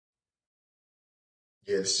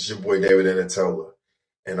Yeah, this is your boy David Anatola,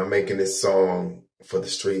 and I'm making this song for the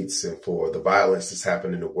streets and for the violence that's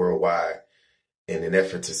happening worldwide in an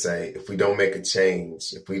effort to say, if we don't make a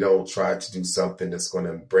change, if we don't try to do something that's going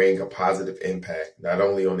to bring a positive impact, not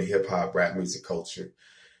only on the hip hop rap music culture,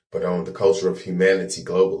 but on the culture of humanity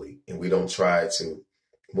globally, and we don't try to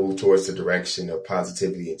move towards the direction of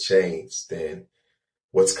positivity and change, then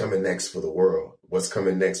what's coming next for the world? What's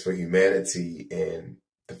coming next for humanity and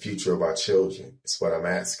the future of our children is what I'm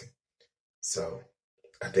asking. So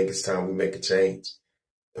I think it's time we make a change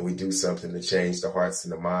and we do something to change the hearts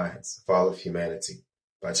and the minds of all of humanity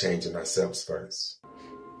by changing ourselves first.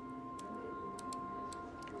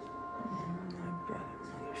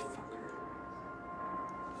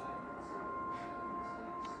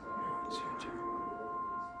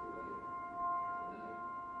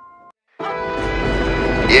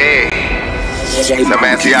 Yeah, so I'm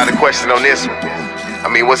asking y'all the question on this one. I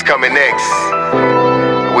mean, what's coming next?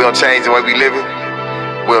 We don't change the way we living.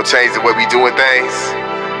 We don't change the way we doing things.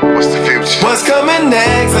 What's the future? What's coming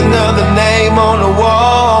next? Another name on the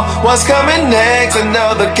wall. What's coming next?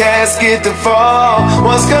 Another casket to fall.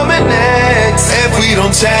 What's coming next? If we don't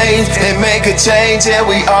change and make a change, and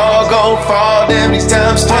we all gon' fall. Damn, these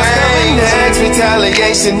times strange. What's coming next?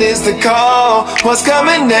 Retaliation is the call. What's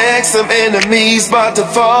coming next? Some enemies about to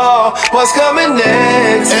fall. What's coming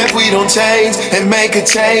next? If we don't change and make a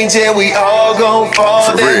change, and we all gon'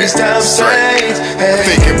 fall. Damn, these times strange.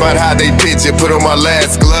 Thinking about how they picture put on my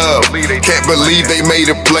last glove. Can't believe they made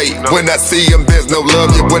a play. When I see them, there's no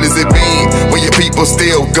love. Yeah, what does it mean when your people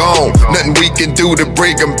still gone? Nothing we can do to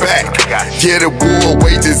bring them back. Yeah, the war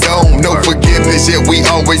wages on. No forgiveness, yet we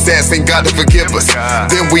always asking God to forgive us.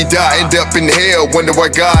 Then we die, end up in hell. Wonder why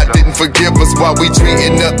God didn't forgive us. Why we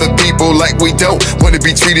treating other people like we don't want to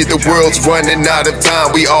be treated. The world's running out of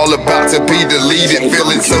time. We all about to be deleted.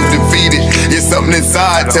 Feeling so defeated. It's something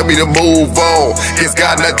inside, tell me to move on. Guess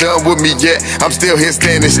God not done with me yet. I'm still here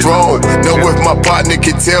standing strong. Know if my partner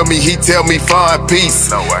can tell me, he tell me find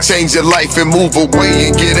peace. Change your life and move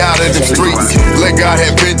away and get out of the streets. Let God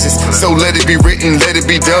have vengeance, so let it be written, let it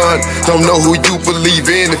be done. Don't know who you believe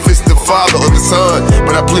in, if it's the Father or the Son,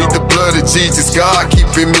 but I plead the blood of Jesus, God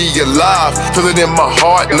keeping me alive. Feel it in my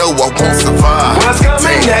heart, no, I won't survive. What's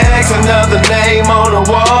coming next? Another name on the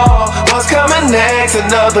wall. What's coming next?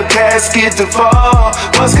 Another casket to fall.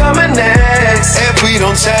 What's coming next? If we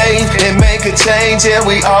don't change and make a change, yeah,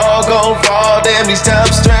 we all gon' fall. Damn, these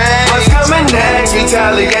times strange. What's coming next?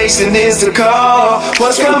 Retaliation is the call.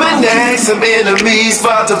 What's coming next? Some enemies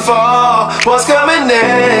about to fall. What's coming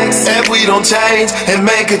next? If we don't change and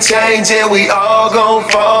make a change, yeah, we all gon'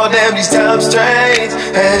 fall. Damn, these times strange.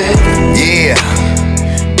 Hey. Yeah,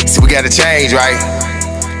 so we gotta change, right?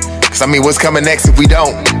 Cause I mean, what's coming next if we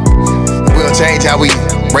don't? We'll change how we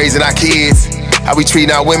raising our kids, how we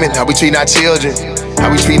treating our women, how we treating our children, how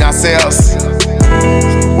we treating ourselves.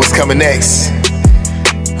 What's coming next?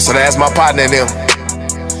 So that's my partner and them.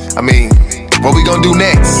 I mean, what we gonna do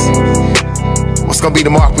next? What's gonna be the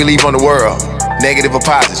mark we leave on the world? Negative or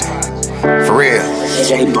positive? For real.